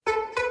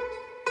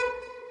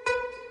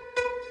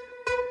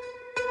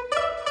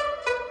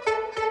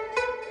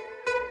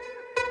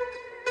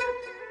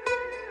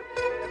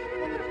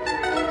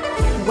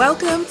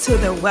Welcome to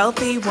the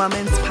Wealthy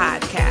Woman's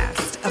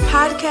Podcast, a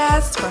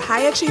podcast for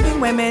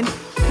high-achieving women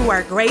who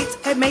are great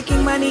at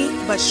making money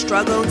but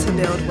struggle to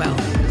build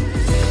wealth.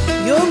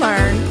 You'll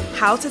learn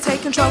how to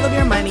take control of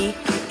your money,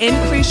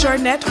 increase your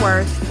net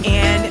worth,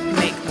 and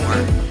make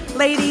more.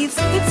 Ladies,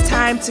 it's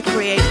time to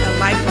create a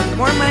life with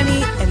more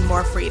money and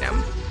more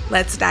freedom.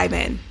 Let's dive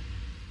in.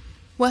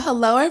 Well,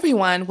 hello,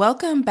 everyone.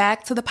 Welcome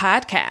back to the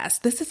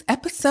podcast. This is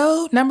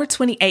episode number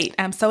 28.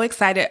 I'm so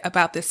excited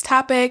about this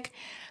topic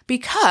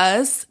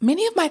because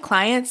many of my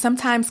clients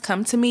sometimes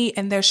come to me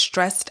and they're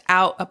stressed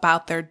out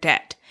about their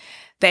debt.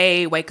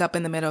 They wake up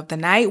in the middle of the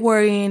night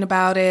worrying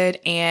about it,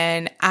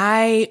 and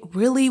I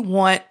really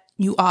want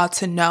you all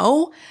to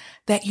know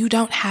that you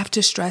don't have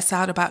to stress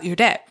out about your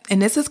debt.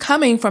 And this is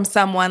coming from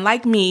someone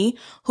like me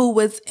who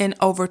was in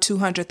over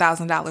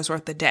 $200,000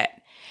 worth of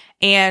debt.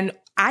 And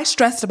I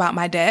stressed about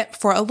my debt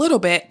for a little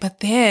bit, but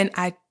then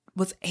I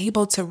was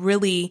able to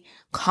really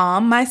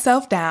calm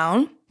myself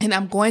down, and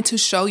I'm going to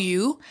show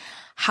you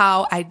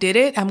how I did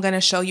it. I'm going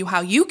to show you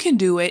how you can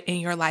do it in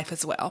your life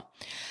as well.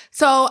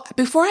 So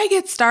before I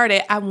get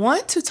started, I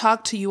want to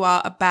talk to you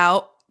all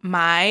about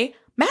my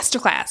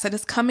masterclass that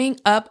is coming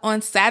up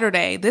on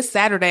Saturday, this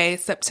Saturday,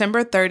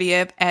 September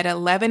 30th at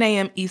 11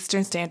 a.m.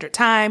 Eastern Standard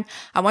Time.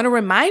 I want to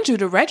remind you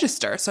to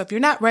register. So if you're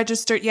not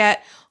registered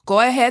yet, go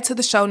ahead to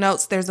the show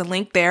notes. There's a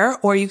link there,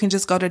 or you can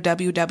just go to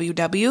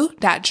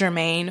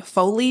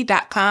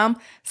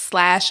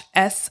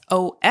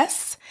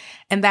www.jermainefoley.com/SOS.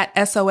 And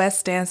that SOS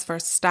stands for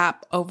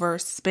Stop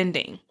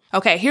Overspending.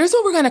 Okay, here's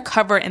what we're going to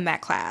cover in that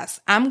class.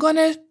 I'm going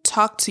to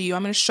talk to you.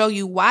 I'm going to show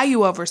you why you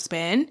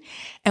overspend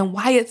and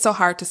why it's so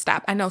hard to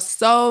stop. I know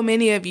so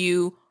many of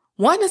you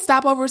want to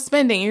stop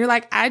overspending. You're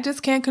like, I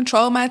just can't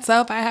control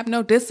myself. I have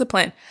no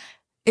discipline.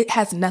 It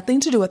has nothing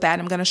to do with that.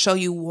 I'm going to show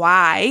you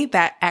why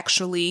that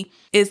actually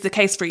is the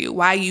case for you,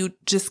 why you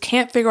just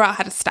can't figure out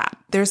how to stop.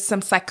 There's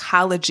some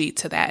psychology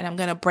to that, and I'm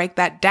going to break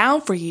that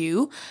down for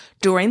you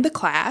during the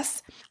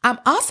class. I'm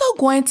also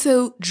going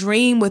to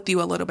dream with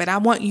you a little bit. I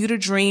want you to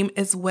dream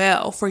as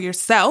well for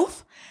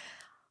yourself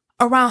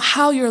around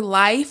how your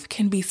life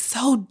can be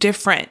so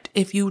different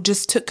if you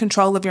just took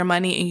control of your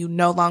money and you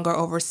no longer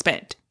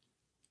overspent.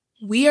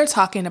 We are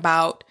talking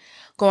about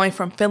going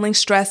from feeling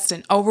stressed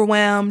and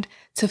overwhelmed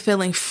to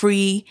feeling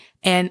free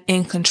and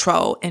in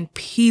control and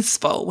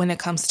peaceful when it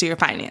comes to your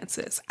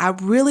finances. I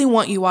really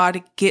want you all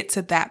to get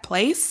to that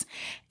place.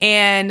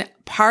 And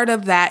part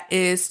of that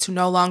is to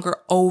no longer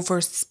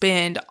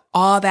overspend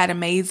all that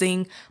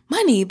amazing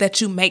money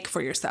that you make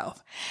for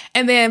yourself.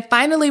 And then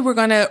finally, we're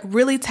going to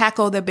really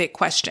tackle the big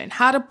question,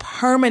 how to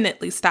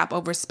permanently stop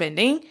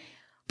overspending.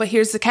 But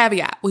here's the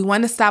caveat. We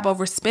want to stop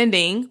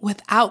overspending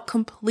without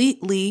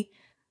completely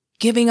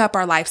giving up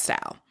our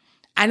lifestyle.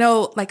 I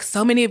know like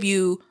so many of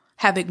you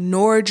have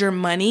ignored your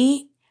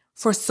money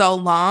for so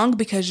long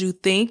because you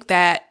think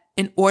that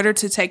in order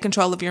to take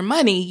control of your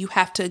money, you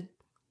have to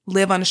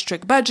live on a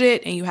strict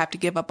budget and you have to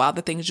give up all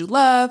the things you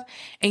love,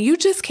 and you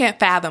just can't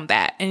fathom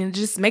that. And it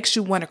just makes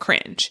you want to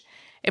cringe.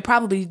 It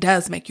probably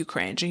does make you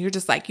cringe. And you're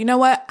just like, you know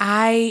what?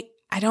 I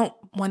don't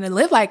want to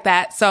live like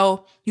that.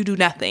 So you do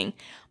nothing.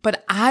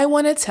 But I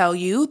want to tell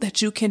you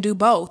that you can do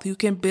both. You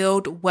can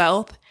build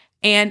wealth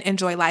and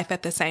enjoy life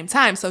at the same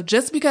time. So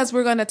just because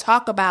we're going to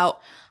talk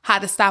about how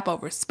to stop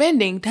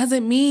overspending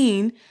doesn't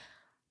mean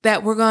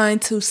that we're going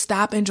to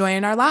stop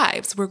enjoying our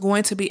lives. We're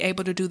going to be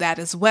able to do that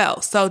as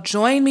well. So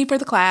join me for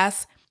the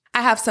class.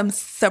 I have some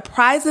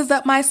surprises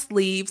up my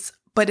sleeves,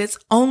 but it's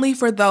only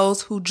for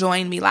those who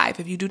join me live.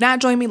 If you do not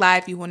join me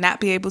live, you will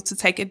not be able to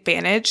take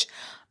advantage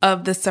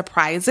of the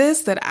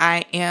surprises that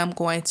I am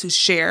going to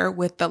share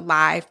with the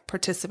live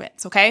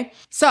participants. Okay.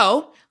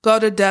 So go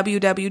to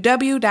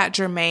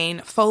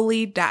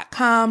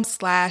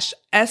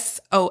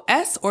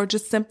www.jermainefoley.com/SOS, or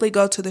just simply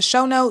go to the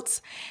show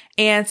notes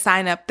and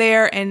sign up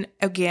there. And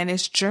again,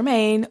 it's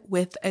Jermaine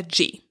with a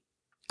G.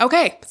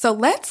 Okay. So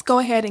let's go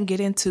ahead and get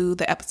into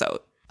the episode.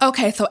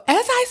 Okay. So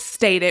as I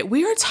stated,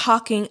 we are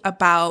talking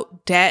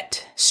about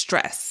debt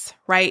stress,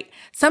 right?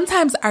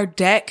 Sometimes our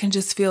debt can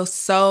just feel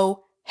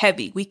so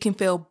heavy. We can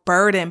feel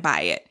burdened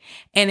by it,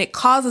 and it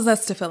causes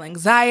us to feel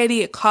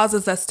anxiety. It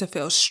causes us to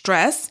feel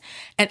stress.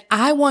 And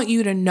I want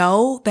you to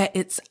know that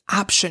it's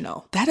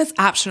optional. That is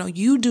optional.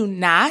 You do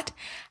not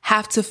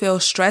have to feel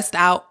stressed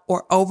out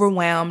or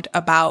overwhelmed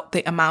about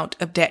the amount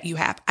of debt you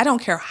have. I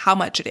don't care how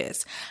much it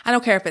is. I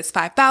don't care if it's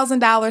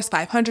 $5,000,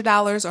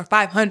 $500, or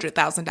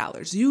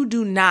 $500,000. You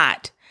do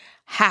not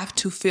have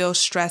to feel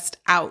stressed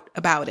out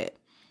about it.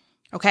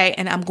 Okay.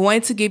 And I'm going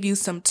to give you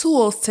some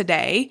tools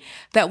today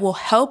that will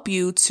help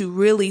you to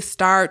really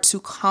start to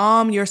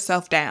calm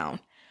yourself down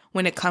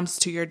when it comes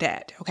to your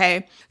debt.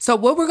 Okay. So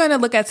what we're going to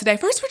look at today,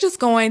 first, we're just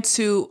going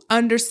to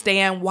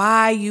understand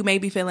why you may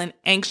be feeling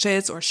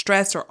anxious or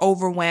stressed or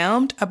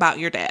overwhelmed about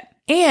your debt.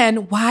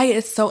 and why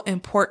it's so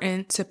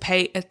important to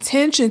pay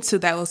attention to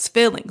those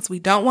feelings. We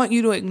don't want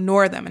you to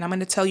ignore them. And I'm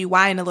going to tell you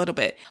why in a little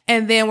bit.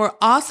 And then we're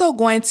also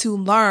going to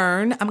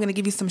learn, I'm going to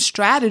give you some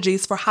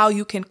strategies for how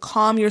you can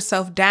calm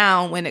yourself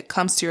down when it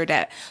comes to your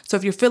debt. So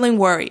if you're feeling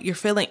worried, you're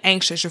feeling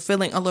anxious, you're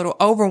feeling a little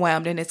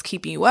overwhelmed and it's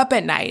keeping you up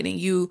at night and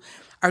you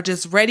are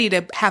just ready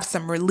to have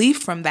some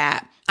relief from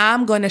that,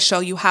 I'm going to show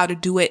you how to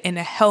do it in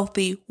a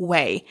healthy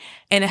way.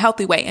 And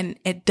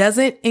it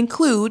doesn't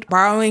include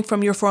borrowing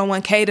from your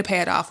 401k to pay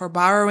it off or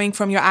borrowing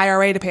from your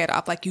IRA to pay it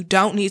off. Like, you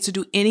don't need to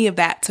do any of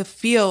that to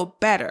feel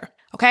better.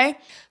 Okay.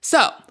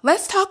 So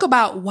let's talk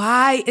about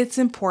why it's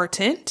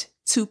important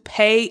to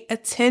pay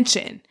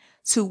attention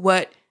to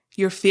what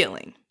you're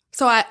feeling.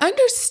 So I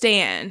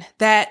understand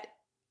that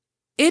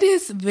it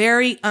is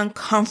very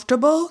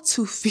uncomfortable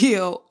to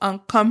feel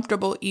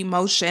uncomfortable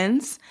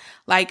emotions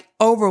like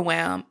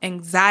overwhelm,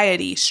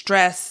 anxiety,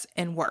 stress,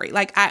 and worry.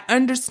 Like, I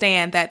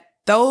understand that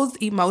those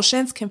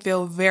emotions can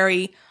feel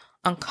very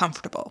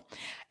uncomfortable.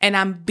 And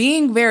I'm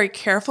being very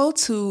careful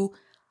to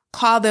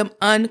call them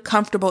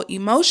uncomfortable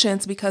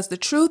emotions because the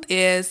truth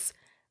is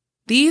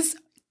these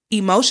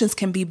emotions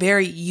can be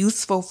very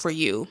useful for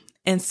you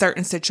in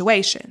certain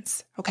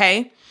situations,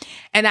 okay?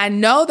 And I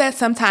know that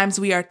sometimes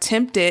we are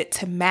tempted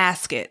to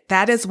mask it.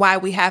 That is why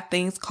we have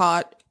things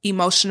called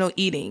emotional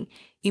eating,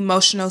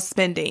 emotional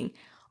spending,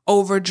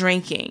 over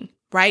drinking,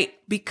 right?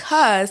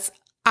 Because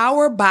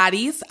our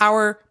bodies,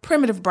 our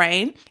primitive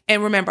brain,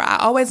 and remember, I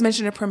always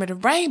mention the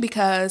primitive brain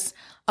because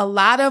a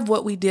lot of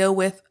what we deal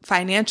with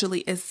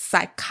financially is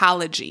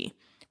psychology,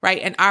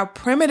 right? And our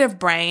primitive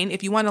brain,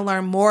 if you want to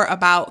learn more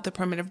about the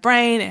primitive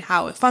brain and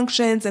how it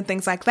functions and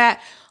things like that,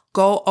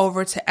 go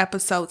over to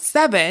episode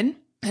 7.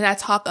 And I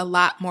talk a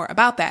lot more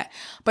about that.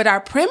 But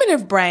our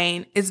primitive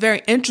brain is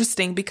very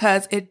interesting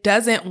because it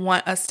doesn't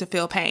want us to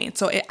feel pain.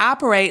 So it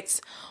operates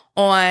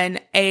on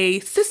a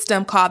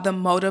system called the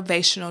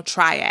motivational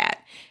triad.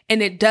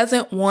 And it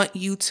doesn't want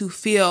you to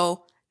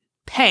feel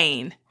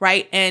pain,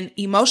 right? And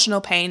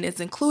emotional pain is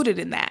included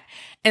in that.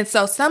 And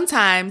so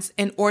sometimes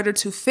in order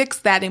to fix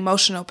that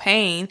emotional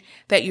pain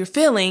that you're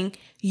feeling,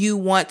 you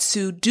want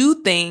to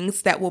do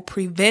things that will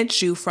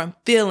prevent you from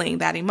feeling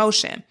that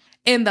emotion.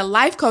 In the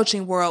life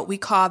coaching world, we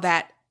call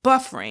that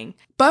buffering.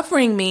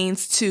 Buffering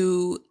means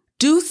to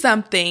do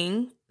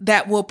something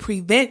that will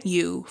prevent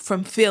you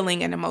from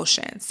feeling an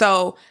emotion.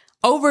 So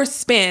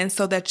overspend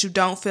so that you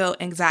don't feel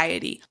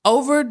anxiety.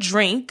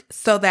 Overdrink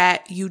so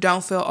that you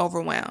don't feel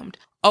overwhelmed.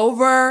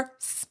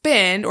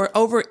 Overspend or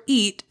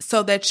overeat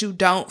so that you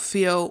don't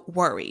feel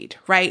worried,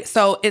 right?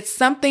 So it's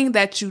something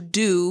that you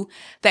do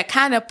that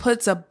kind of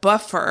puts a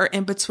buffer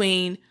in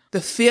between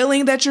the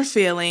feeling that you're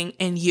feeling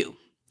and you.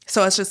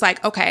 So it's just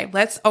like, okay,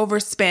 let's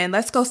overspend.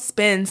 Let's go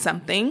spend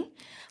something.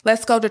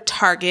 Let's go to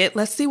Target.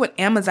 Let's see what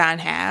Amazon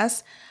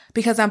has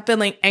because I'm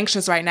feeling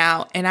anxious right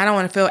now and I don't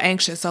want to feel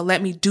anxious. So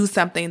let me do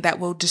something that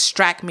will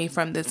distract me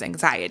from this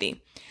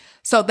anxiety.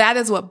 So that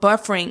is what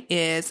buffering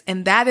is.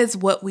 And that is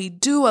what we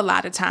do a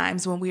lot of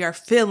times when we are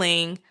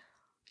feeling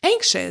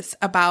anxious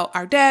about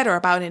our debt or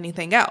about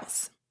anything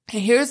else.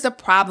 And here's the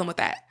problem with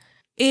that.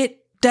 It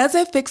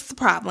doesn't fix the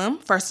problem.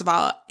 First of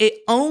all, it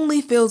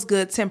only feels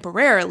good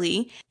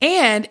temporarily,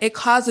 and it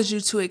causes you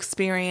to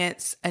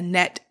experience a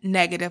net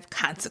negative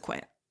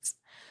consequence.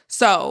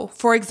 So,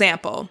 for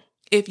example,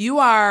 if you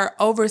are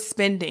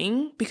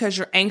overspending because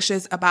you're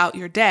anxious about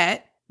your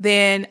debt,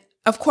 then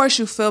of course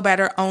you feel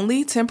better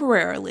only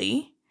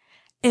temporarily.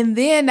 And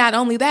then not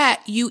only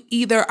that, you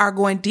either are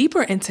going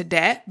deeper into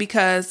debt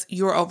because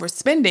you're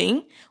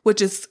overspending,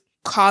 which is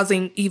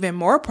causing even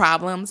more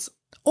problems,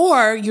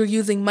 or you're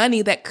using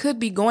money that could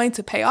be going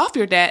to pay off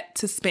your debt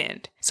to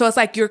spend. So it's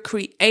like you're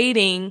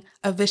creating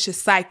a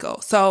vicious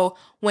cycle. So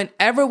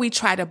whenever we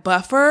try to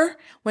buffer,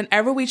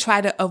 whenever we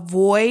try to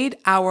avoid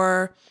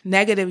our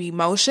negative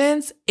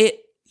emotions,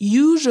 it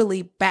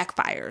usually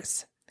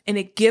backfires and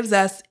it gives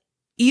us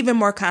even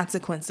more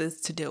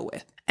consequences to deal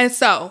with. And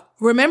so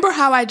remember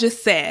how I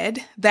just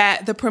said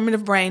that the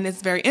primitive brain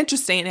is very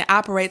interesting and it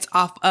operates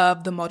off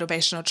of the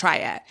motivational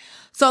triad.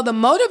 So the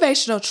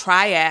motivational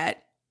triad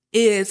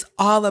is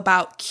all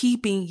about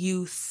keeping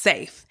you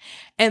safe.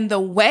 And the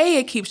way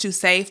it keeps you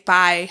safe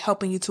by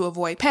helping you to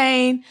avoid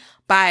pain,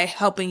 by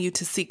helping you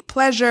to seek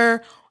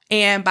pleasure,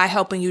 and by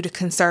helping you to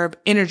conserve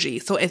energy.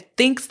 So it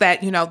thinks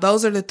that,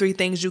 those are the 3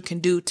 things you can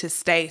do to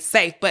stay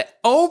safe. But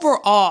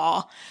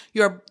overall,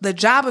 the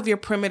job of your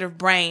primitive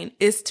brain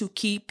is to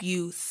keep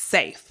you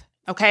safe.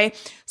 Okay.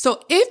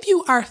 So if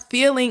you are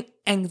feeling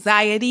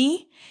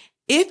anxiety,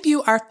 if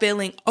you are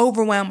feeling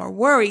overwhelmed or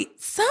worried,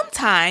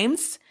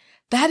 sometimes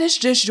that is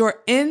just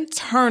your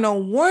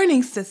internal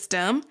warning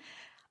system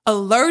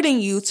alerting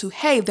you to,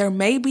 hey, there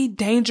may be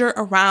danger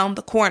around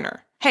the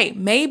corner. Hey,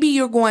 maybe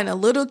you're going a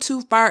little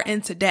too far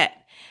into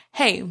debt.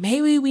 Hey,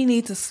 maybe we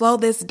need to slow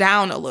this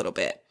down a little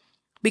bit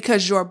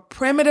because your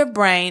primitive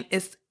brain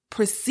is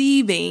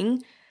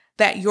perceiving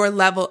that your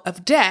level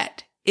of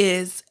debt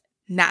is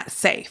not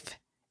safe.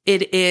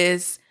 It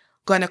is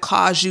going to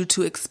cause you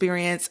to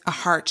experience a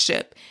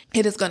hardship.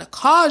 It is going to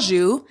cause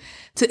you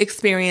to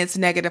experience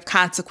negative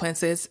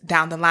consequences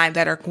down the line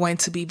that are going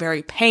to be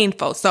very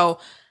painful. So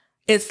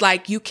it's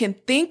like you can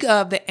think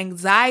of the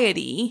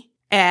anxiety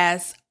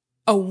as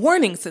a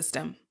warning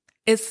system.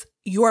 It's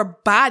your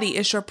body,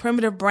 it's your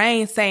primitive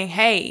brain saying,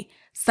 hey,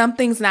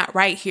 something's not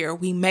right here.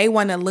 We may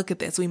want to look at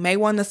this. We may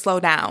want to slow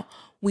down.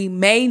 We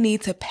may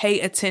need to pay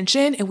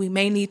attention, and we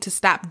may need to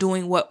stop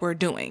doing what we're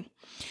doing.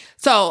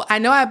 So I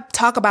know I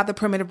talk about the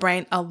primitive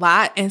brain a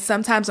lot, and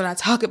sometimes when I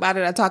talk about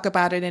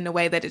it in a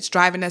way that it's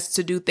driving us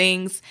to do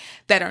things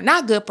that are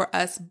not good for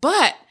us.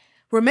 But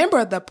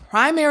remember, the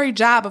primary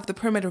job of the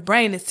primitive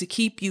brain is to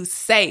keep you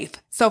safe.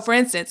 So for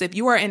instance, if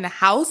you are in the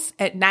house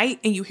at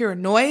night and you hear a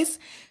noise,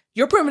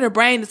 your primitive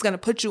brain is going to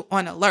put you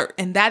on alert.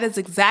 And that is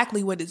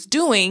exactly what it's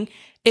doing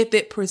if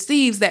it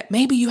perceives that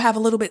maybe you have a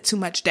little bit too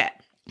much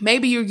debt.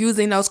 Maybe you're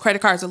using those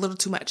credit cards a little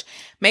too much.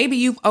 Maybe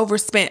you've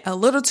overspent a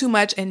little too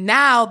much, and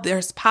now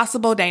there's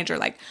possible danger.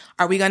 Like,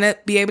 are we going to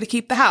be able to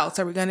keep the house?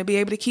 Are we going to be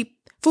able to keep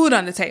food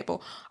on the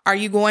table? Are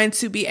you going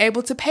to be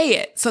able to pay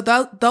it? So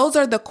those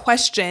are the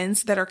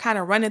questions that are kind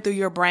of running through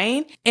your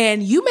brain.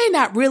 And you may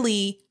not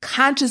really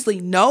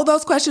consciously know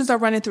those questions are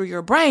running through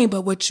your brain,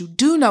 but what you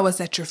do know is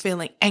that you're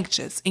feeling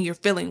anxious and you're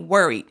feeling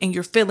worried and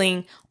you're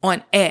feeling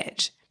on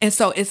edge. And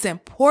so it's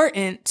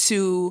important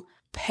to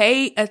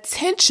pay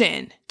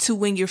attention to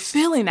when you're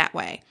feeling that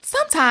way.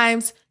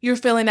 Sometimes you're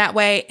feeling that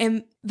way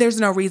and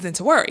there's no reason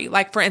to worry.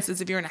 Like, for instance,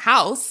 if you're in a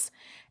house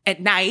at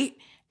night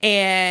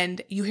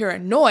and you hear a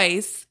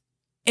noise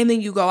and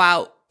then you go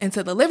out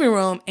into the living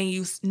room and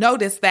you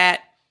notice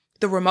that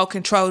the remote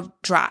control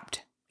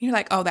dropped. You're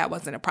like, oh, that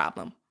wasn't a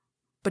problem.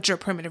 But your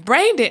primitive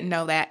brain didn't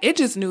know that. It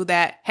just knew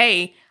that,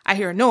 hey, I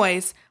hear a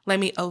noise.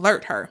 Let me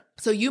alert her.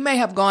 So you may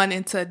have gone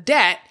into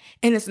debt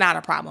and it's not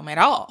a problem at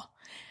all.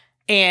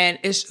 And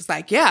it's just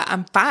like, yeah,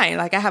 I'm fine.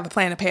 Like, I have a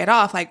plan to pay it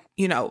off. Like,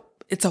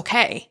 it's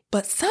okay.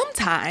 But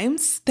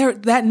sometimes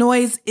that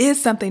noise is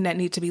something that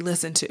needs to be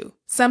listened to.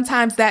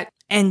 Sometimes that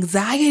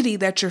anxiety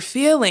that you're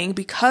feeling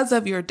because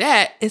of your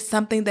debt is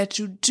something that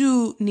you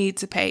do need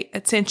to pay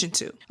attention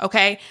to.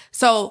 Okay.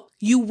 So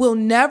you will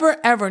never,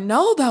 ever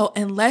know though,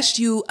 unless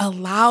you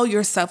allow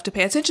yourself to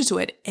pay attention to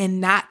it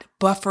and not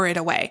buffer it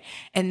away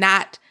and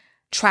not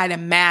try to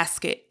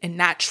mask it and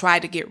not try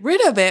to get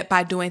rid of it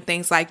by doing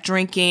things like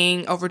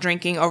drinking,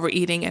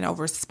 overeating, and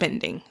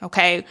overspending.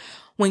 Okay.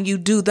 When you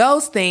do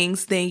those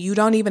things, then you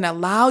don't even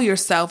allow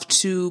yourself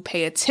to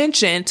pay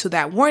attention to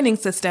that warning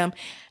system.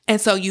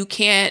 And so you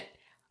can't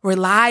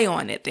rely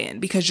on it then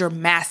because you're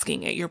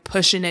masking it. You're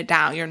pushing it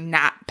down. You're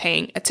not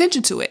paying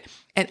attention to it.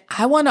 And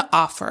I want to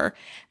offer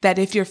that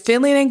if you're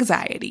feeling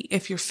anxiety,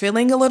 if you're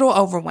feeling a little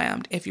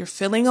overwhelmed, if you're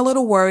feeling a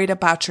little worried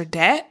about your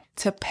debt,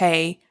 to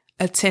pay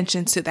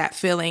attention to that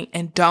feeling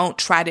and don't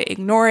try to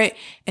ignore it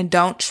and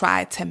don't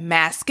try to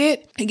mask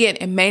it. Again,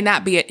 it may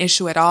not be an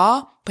issue at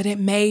all, but it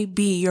may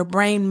be. Your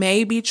brain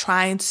may be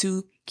trying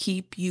to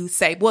keep you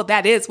safe. Well,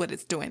 that is what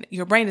it's doing.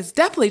 Your brain is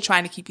definitely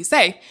trying to keep you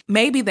safe.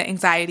 Maybe the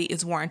anxiety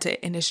is warranted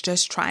and it's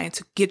just trying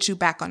to get you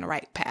back on the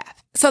right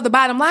path. So the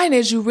bottom line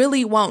is you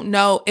really won't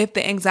know if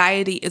the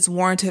anxiety is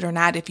warranted or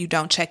not if you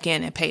don't check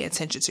in and pay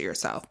attention to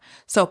yourself.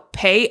 So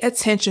pay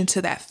attention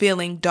to that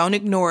feeling. Don't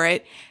ignore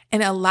it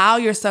and allow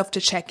yourself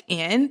to check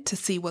in to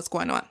see what's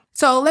going on.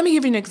 So let me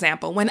give you an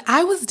example. When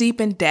I was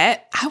deep in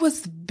debt, I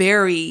was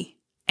very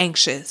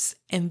anxious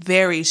and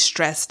very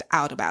stressed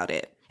out about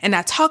it. And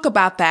I talk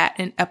about that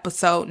in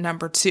episode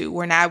number 2,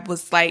 when I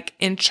was like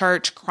in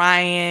church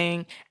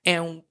crying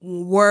and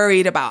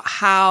worried about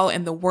how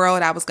in the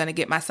world I was going to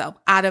get myself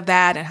out of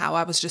that and how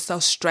I was just so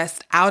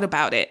stressed out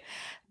about it.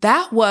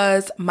 That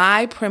was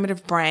my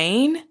primitive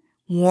brain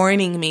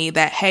warning me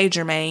that, hey,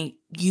 Jermaine,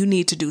 you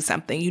need to do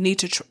something. You need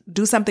to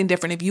do something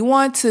different. If you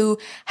want to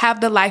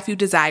have the life you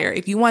desire,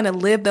 if you want to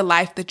live the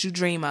life that you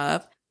dream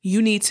of,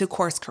 you need to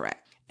course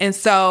correct. And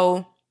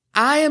so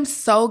I am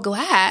so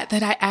glad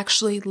that I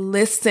actually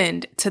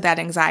listened to that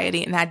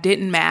anxiety and I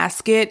didn't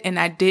mask it and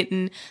I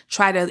didn't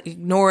try to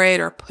ignore it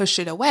or push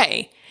it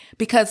away.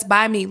 Because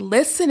by me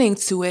listening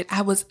to it,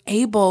 I was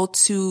able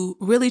to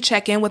really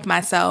check in with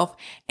myself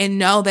and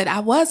know that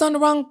I was on the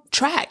wrong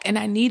track and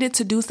I needed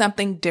to do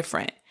something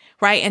different,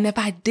 right? And if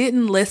I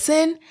didn't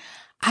listen,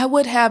 I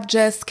would have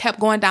just kept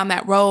going down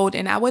that road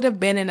and I would have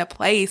been in a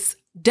place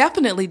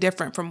definitely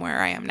different from where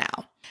I am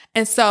now.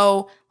 And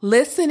so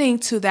listening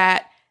to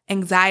that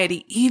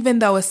anxiety, even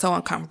though it's so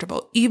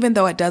uncomfortable, even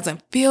though it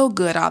doesn't feel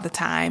good all the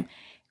time,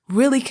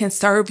 really can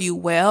serve you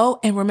well.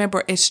 And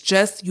remember, it's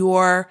just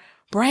your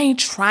brain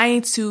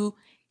trying to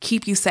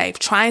keep you safe,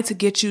 trying to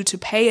get you to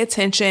pay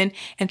attention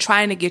and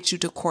trying to get you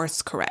to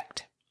course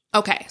correct.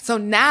 Okay, so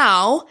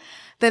now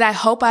that I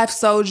hope I've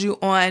sold you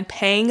on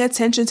paying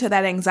attention to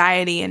that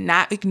anxiety and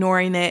not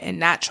ignoring it and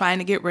not trying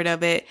to get rid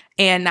of it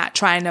and not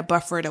trying to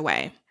buffer it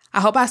away. I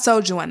hope I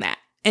sold you on that.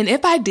 And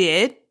if I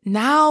did,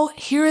 now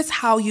here is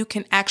how you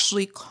can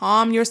actually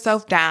calm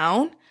yourself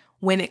down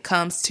when it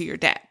comes to your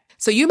debt.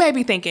 So you may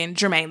be thinking,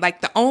 Jermaine,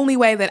 like the only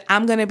way that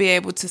I'm going to be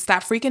able to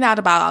stop freaking out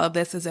about all of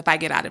this is if I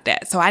get out of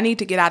debt. So I need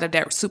to get out of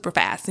debt super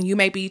fast. And you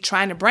may be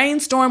trying to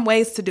brainstorm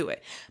ways to do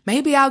it.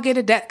 Maybe I'll get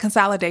a debt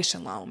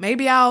consolidation loan.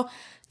 Maybe I'll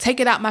take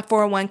it out my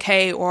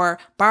 401k or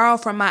borrow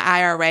from my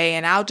IRA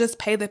and I'll just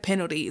pay the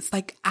penalties.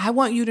 Like, I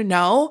want you to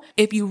know,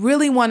 if you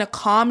really want to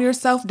calm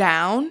yourself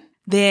down,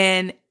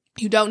 then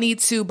you don't need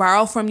to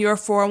borrow from your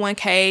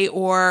 401k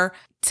or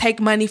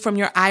take money from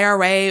your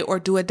IRA or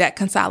do a debt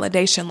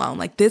consolidation loan.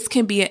 Like, this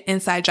can be an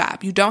inside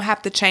job. You don't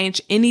have to change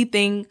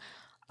anything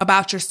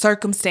about your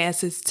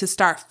circumstances to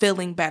start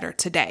feeling better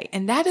today.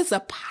 And that is a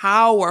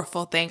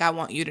powerful thing I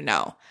want you to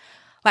know.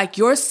 Like,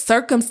 your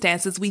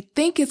circumstances, we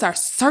think it's our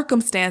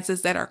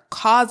circumstances that are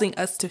causing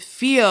us to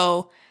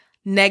feel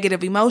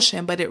negative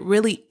emotion, but it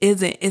really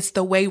isn't. It's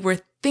the way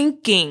we're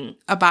thinking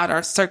about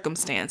our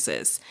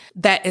circumstances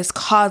that is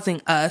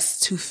causing us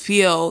to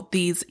feel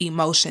these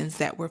emotions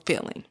that we're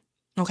feeling.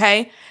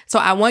 Okay? So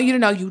I want you to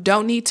know you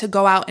don't need to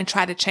go out and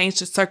try to change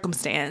the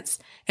circumstance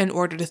in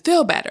order to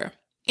feel better.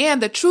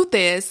 And the truth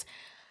is,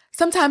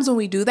 sometimes when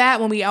we do that,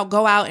 when we all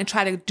go out and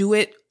try to do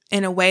it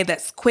in a way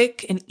that's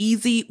quick and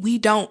easy, we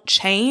don't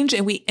change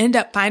and we end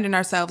up finding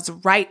ourselves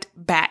right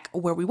back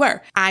where we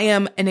were. I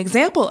am an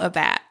example of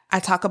that. I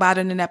talk about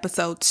it in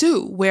episode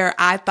 2, where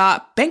I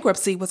thought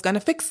bankruptcy was going to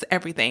fix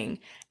everything.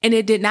 And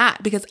it did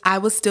not, because I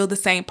was still the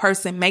same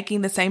person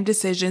making the same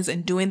decisions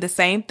and doing the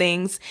same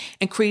things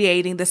and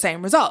creating the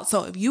same results.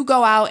 So if you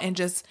go out and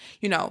just,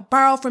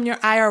 borrow from your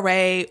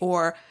IRA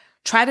or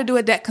try to do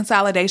a debt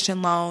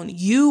consolidation loan,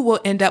 you will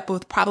end up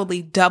with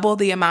probably double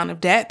the amount of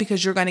debt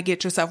because you're going to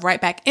get yourself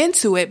right back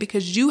into it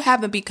because you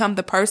haven't become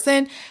the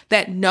person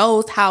that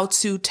knows how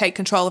to take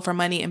control of her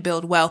money and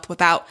build wealth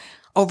without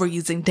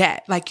overusing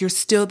debt. Like, you're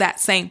still that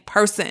same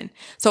person.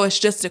 So it's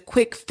just a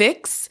quick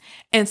fix.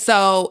 And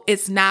so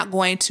it's not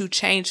going to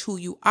change who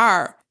you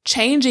are.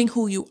 Changing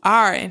who you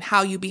are and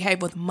how you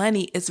behave with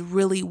money is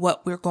really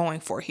what we're going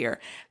for here.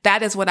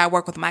 That is what I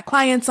work with my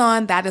clients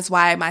on. That is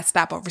why my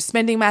Stop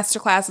Overspending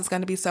Masterclass is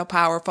going to be so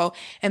powerful.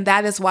 And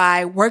that is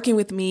why working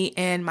with me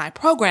in my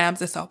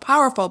programs is so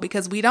powerful,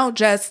 because we don't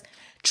just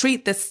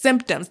treat the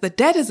symptoms. The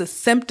debt is a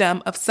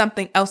symptom of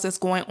something else that's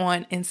going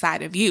on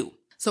inside of you.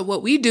 So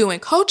what we do in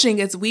coaching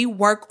is we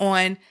work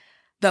on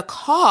the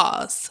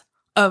cause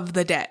of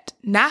the debt,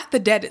 not the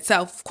debt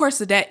itself. Of course,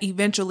 the debt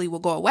eventually will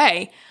go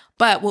away.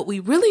 But what we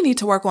really need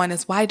to work on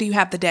is, why do you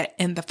have the debt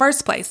in the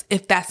first place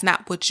if that's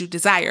not what you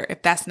desire,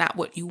 if that's not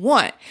what you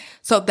want?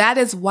 So that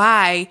is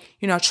why,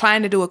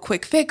 trying to do a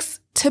quick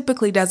fix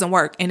typically doesn't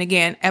work. And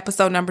again,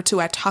 episode number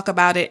 2, I talk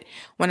about it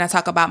when I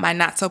talk about my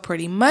not so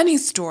pretty money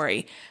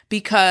story,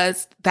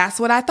 because that's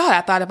what I thought.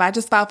 I thought if I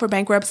just filed for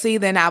bankruptcy,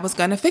 then I was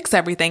going to fix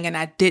everything. And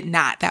I did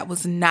not. That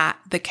was not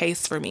the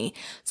case for me.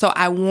 So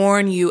I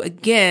warn you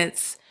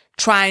against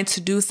trying to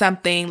do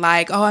something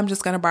like, I'm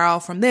just going to borrow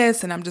from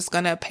this and I'm just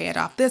going to pay it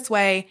off this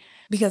way.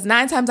 Because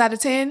 9 times out of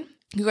 10,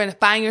 you're going to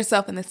find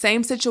yourself in the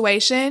same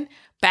situation,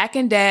 back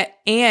in debt,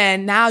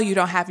 and now you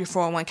don't have your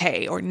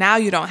 401k, or now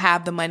you don't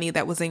have the money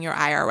that was in your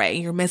IRA.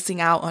 You're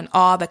missing out on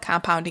all the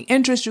compounding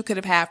interest you could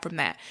have had from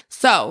that.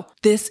 So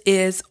this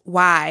is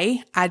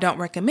why I don't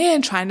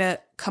recommend trying to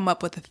come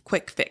up with a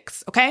quick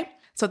fix, okay?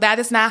 So that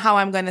is not how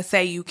I'm going to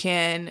say you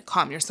can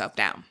calm yourself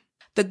down.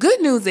 The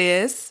good news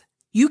is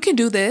you can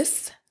do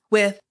this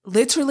with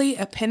literally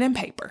a pen and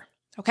paper,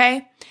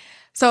 okay?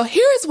 So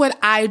here's what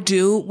I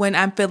do when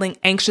I'm feeling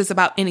anxious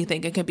about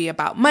anything. It can be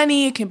about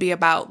money. It can be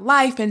about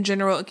life in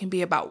general. It can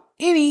be about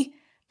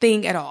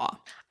anything at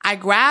all. I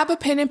grab a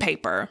pen and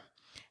paper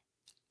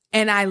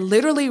and I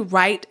literally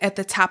write at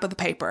the top of the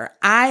paper,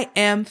 I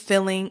am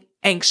feeling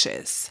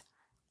anxious.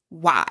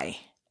 Why?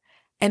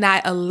 And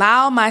I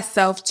allow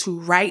myself to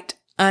write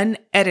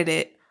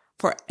unedited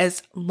for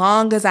as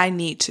long as I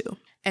need to.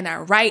 And I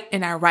write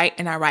and I write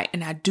and I write,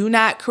 and I do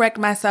not correct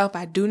myself.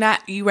 I do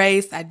not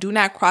erase. I do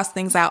not cross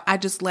things out. I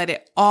just let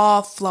it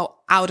all flow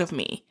out of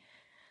me,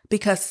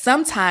 because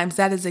sometimes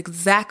that is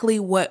exactly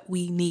what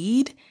we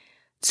need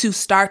to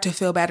start to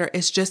feel better,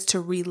 is just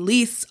to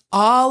release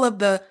all of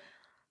the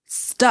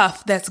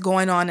stuff that's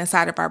going on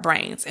inside of our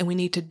brains, and we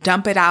need to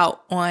dump it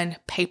out on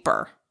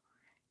paper.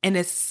 And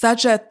it's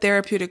such a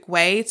therapeutic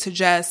way to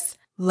just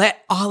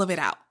let all of it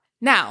out.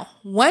 Now,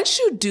 once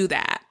you do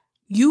that,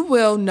 you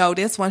will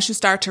notice, once you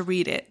start to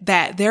read it,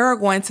 that there are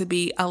going to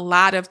be a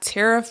lot of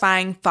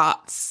terrifying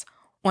thoughts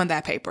on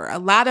that paper, a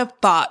lot of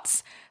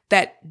thoughts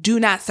that do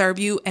not serve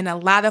you, and a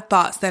lot of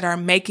thoughts that are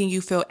making you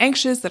feel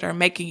anxious, that are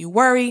making you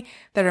worry,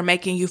 that are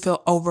making you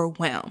feel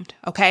overwhelmed,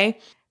 okay?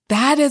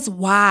 That is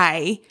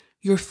why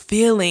you're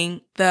feeling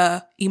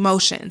the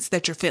emotions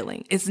that you're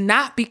feeling. It's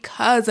not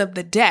because of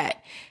the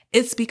debt.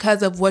 It's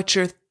because of what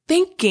you're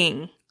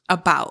thinking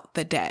about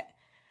the debt.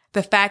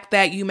 The fact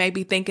that you may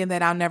be thinking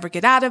that I'll never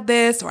get out of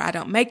this, or I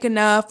don't make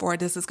enough, or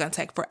this is going to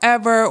take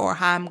forever, or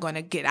how I'm going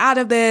to get out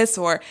of this,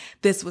 or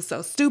this was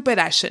so stupid,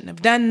 I shouldn't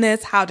have done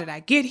this, how did I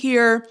get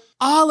here?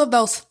 All of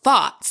those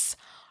thoughts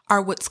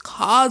are what's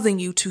causing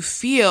you to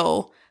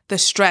feel the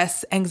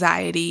stress,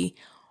 anxiety,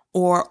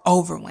 or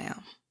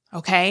overwhelm,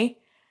 okay?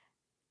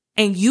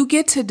 And you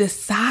get to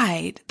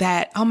decide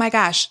that, oh my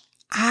gosh,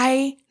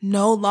 I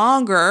no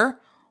longer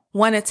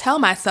want to tell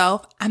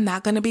myself I'm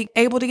not going to be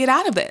able to get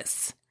out of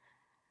this.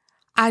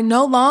 I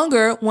no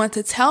longer want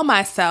to tell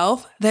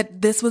myself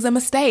that this was a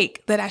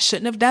mistake, that I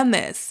shouldn't have done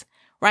this,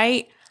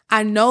 right?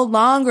 I no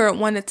longer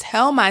want to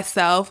tell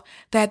myself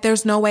that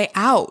there's no way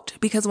out,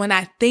 because when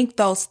I think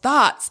those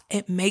thoughts,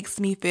 it makes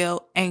me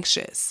feel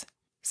anxious.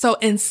 So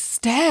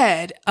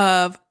instead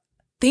of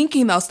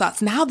thinking those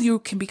thoughts, now you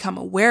can become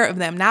aware of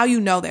them. Now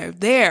you know they're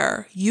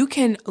there. You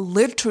can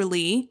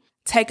literally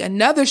take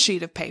another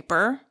sheet of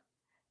paper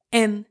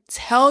and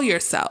tell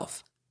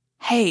yourself,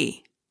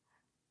 hey,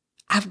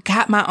 I've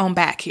got my own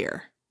back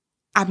here.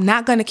 I'm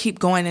not going to keep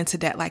going into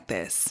debt like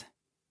this.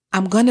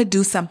 I'm going to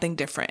do something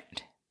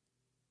different.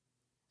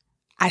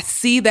 I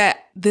see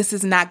that this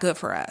is not good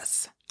for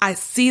us. I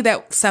see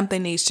that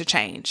something needs to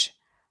change,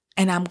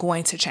 and I'm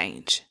going to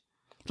change.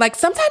 Like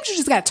sometimes you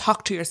just got to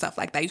talk to yourself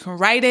like that. You can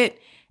write it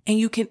and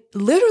you can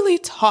literally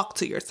talk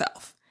to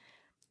yourself.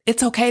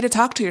 It's okay to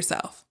talk to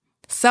yourself.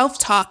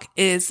 Self-talk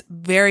is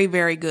very,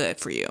 very good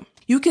for you.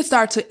 You can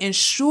start to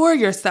ensure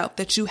yourself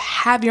that you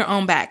have your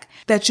own back,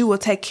 that you will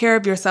take care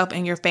of yourself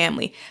and your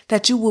family,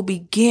 that you will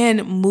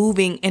begin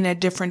moving in a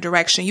different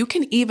direction. You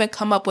can even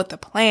come up with a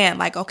plan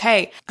like,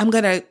 okay, I'm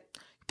going to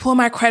pull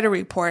my credit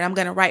report. I'm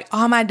going to write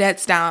all my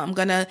debts down. I'm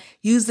going to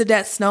use the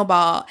debt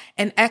snowball.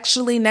 And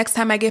actually, next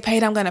time I get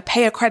paid, I'm going to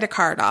pay a credit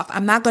card off.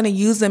 I'm not going to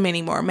use them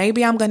anymore.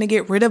 Maybe I'm going to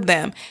get rid of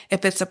them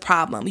if it's a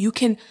problem. You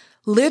can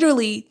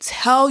literally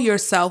tell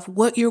yourself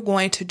what you're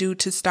going to do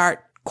to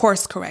start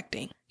course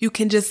correcting. You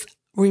can just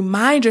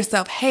remind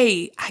yourself,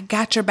 hey, I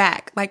got your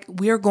back. Like,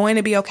 we're going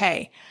to be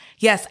okay.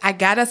 Yes, I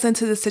got us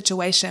into this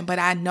situation, but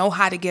I know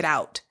how to get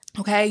out.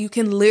 Okay. You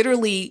can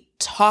literally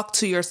talk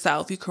to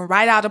yourself. You can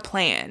write out a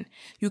plan.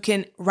 You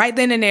can right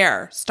then and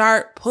there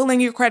start pulling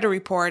your credit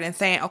report and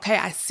saying, okay,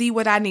 I see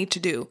what I need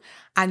to do.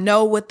 I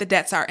know what the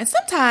debts are. And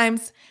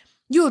sometimes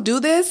you'll do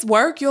this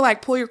work. You'll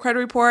like pull your credit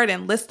report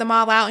and list them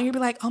all out. And you'll be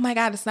like, oh my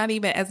God, it's not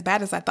even as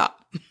bad as I thought.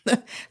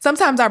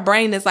 Sometimes our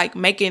brain is like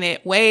making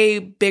it way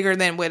bigger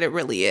than what it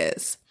really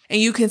is. And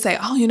you can say,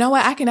 oh, you know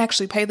what? I can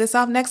actually pay this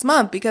off next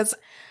month because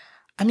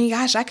I mean,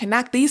 gosh, I can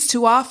knock these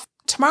two off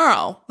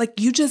tomorrow. Like,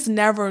 you just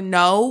never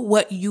know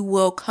what you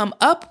will come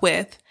up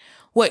with,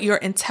 what your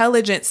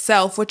intelligent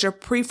self, what your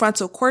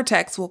prefrontal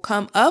cortex will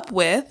come up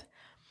with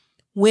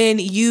when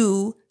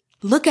you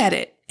look at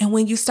it and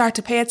when you start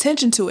to pay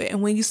attention to it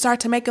and when you start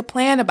to make a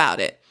plan about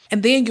it.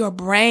 And then your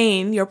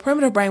brain, your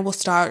primitive brain will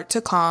start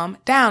to calm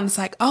down. It's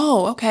like,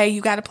 oh, okay,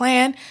 you got a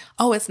plan.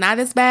 Oh, it's not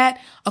as bad.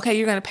 Okay,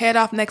 you're going to pay it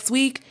off next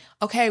week.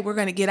 Okay, we're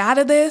going to get out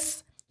of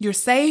this. You're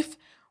safe.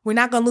 We're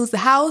not going to lose the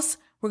house.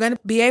 We're going to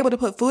be able to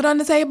put food on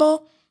the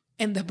table.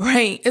 And the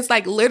brain, it's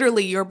like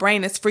literally your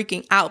brain is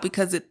freaking out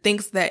because it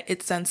thinks that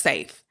it's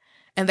unsafe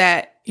and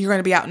that you're going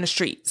to be out in the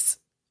streets.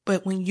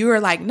 But when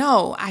you're like,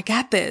 no, I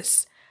got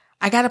this.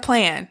 I got a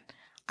plan.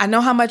 I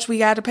know how much we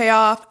got to pay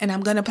off and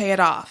I'm going to pay it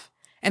off.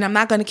 And I'm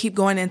not going to keep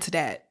going into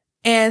debt.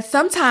 And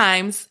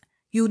sometimes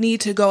you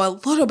need to go a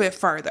little bit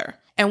further.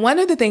 And one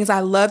of the things I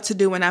love to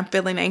do when I'm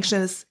feeling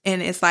anxious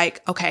and it's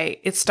like, okay,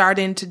 it's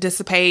starting to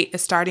dissipate,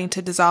 it's starting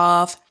to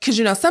dissolve. Because,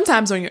 you know,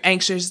 sometimes when you're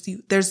anxious,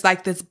 there's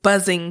like this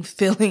buzzing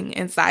feeling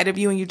inside of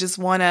you and you just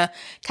want to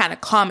kind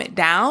of calm it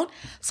down.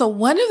 So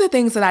one of the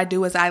things that I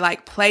do is I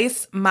like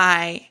place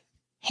my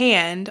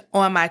hand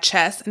on my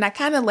chest and I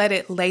kind of let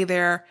it lay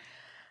there,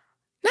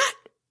 not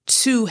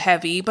too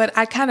heavy, but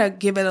I kind of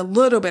give it a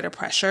little bit of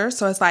pressure.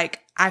 So it's like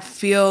I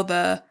feel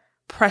the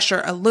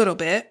pressure a little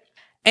bit.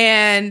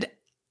 And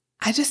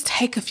I just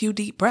take a few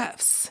deep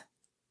breaths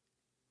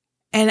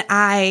and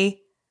I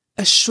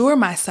assure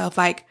myself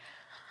like,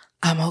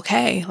 I'm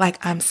okay.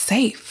 Like, I'm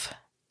safe.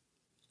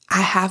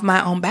 I have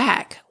my own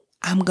back.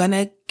 I'm going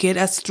to get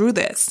us through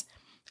this.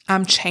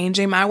 I'm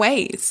changing my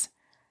ways.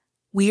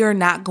 We are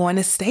not going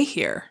to stay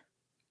here.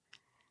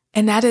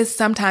 And that is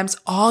sometimes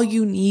all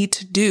you need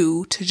to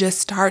do to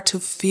just start to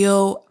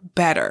feel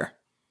better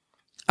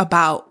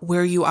about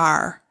where you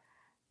are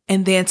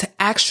and then to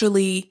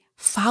actually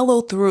follow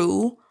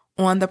through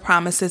on the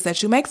promises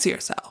that you make to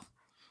yourself.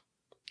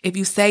 If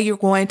you say you're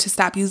going to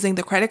stop using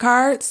the credit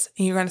cards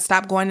and you're going to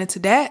stop going into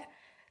debt,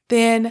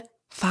 then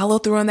follow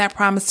through on that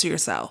promise to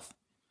yourself.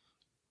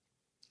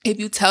 If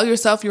you tell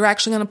yourself you're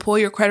actually going to pull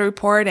your credit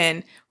report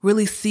and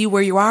really see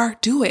where you are,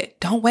 do it.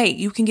 Don't wait.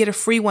 You can get a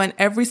free one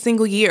every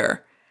single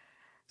year.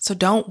 So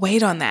don't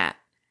wait on that.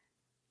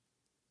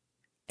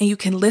 And you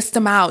can list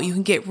them out. You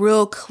can get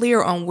real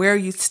clear on where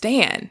you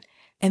stand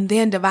and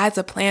then devise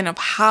a plan of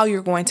how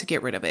you're going to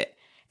get rid of it.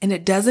 And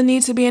it doesn't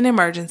need to be an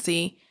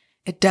emergency.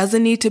 It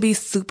doesn't need to be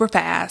super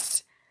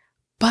fast.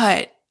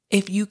 But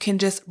if you can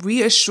just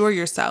reassure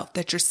yourself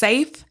that you're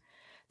safe,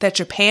 that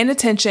you're paying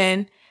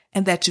attention,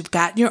 and that you've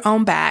got your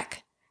own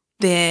back,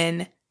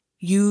 then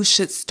you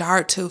should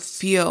start to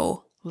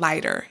feel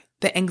lighter.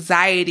 The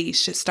anxiety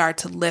should start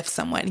to lift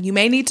someone. You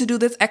may need to do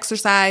this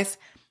exercise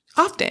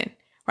often,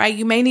 right?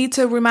 You may need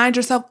to remind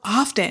yourself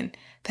often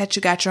that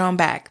you got your own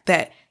back,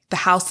 that the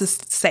house is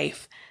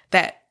safe,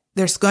 that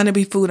there's going to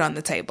be food on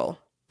the table.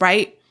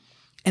 Right?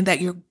 and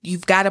that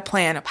you've got a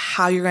plan of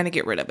how you're going to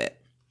get rid of it.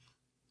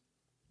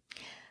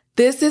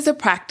 This is a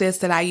practice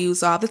that I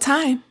use all the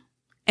time,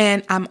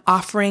 and I'm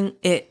offering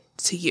it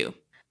to you.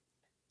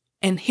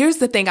 And here's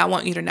the thing I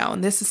want you to know,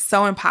 and this is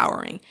so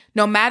empowering.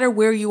 No matter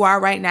where you are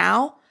right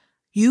now,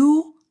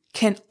 you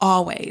can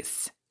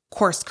always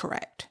course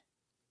correct.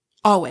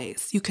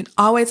 Always. You can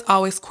always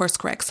course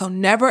correct. So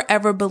never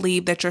ever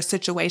believe that your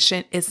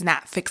situation is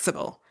not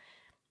fixable.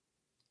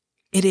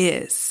 It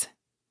is.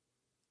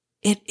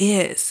 It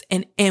is.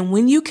 And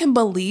when you can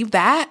believe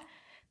that,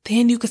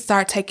 then you can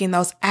start taking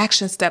those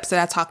action steps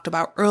that I talked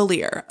about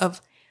earlier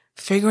of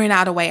figuring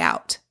out a way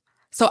out.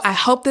 So I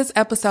hope this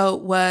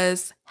episode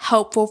was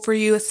helpful for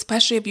you,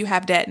 especially if you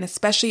have debt and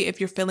especially if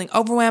you're feeling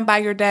overwhelmed by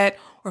your debt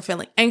or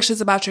feeling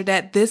anxious about your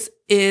debt. This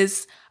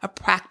is a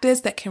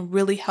practice that can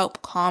really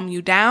help calm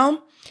you down.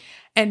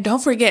 And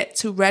don't forget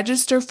to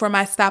register for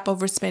my Stop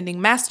Overspending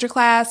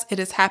Masterclass. It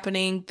is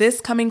happening this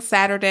coming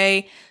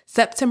Saturday,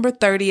 September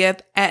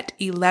 30th at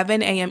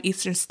 11 a.m.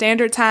 Eastern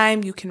Standard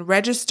Time. You can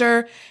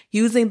register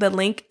using the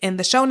link in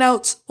the show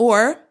notes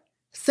or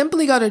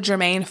simply go to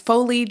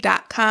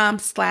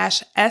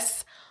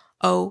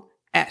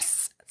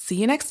jermainefoley.com/SOS. See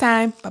you next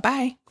time.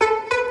 Bye-bye.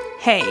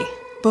 Hey,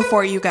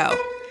 before you go,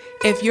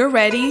 if you're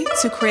ready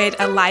to create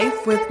a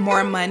life with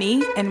more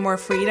money and more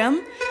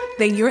freedom,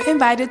 then you're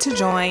invited to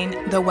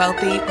join the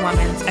Wealthy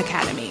Woman's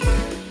Academy,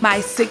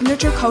 my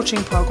signature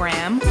coaching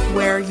program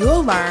where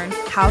you'll learn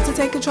how to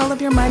take control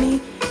of your money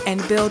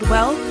and build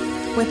wealth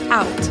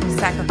without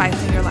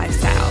sacrificing your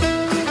lifestyle.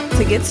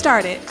 To get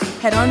started,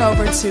 head on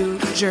over to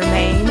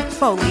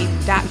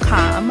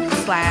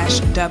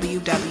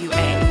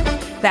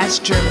jermainefoley.com/WWA. That's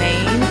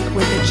Jermaine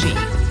with a G.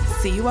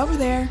 See you over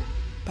there.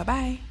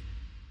 Bye-bye.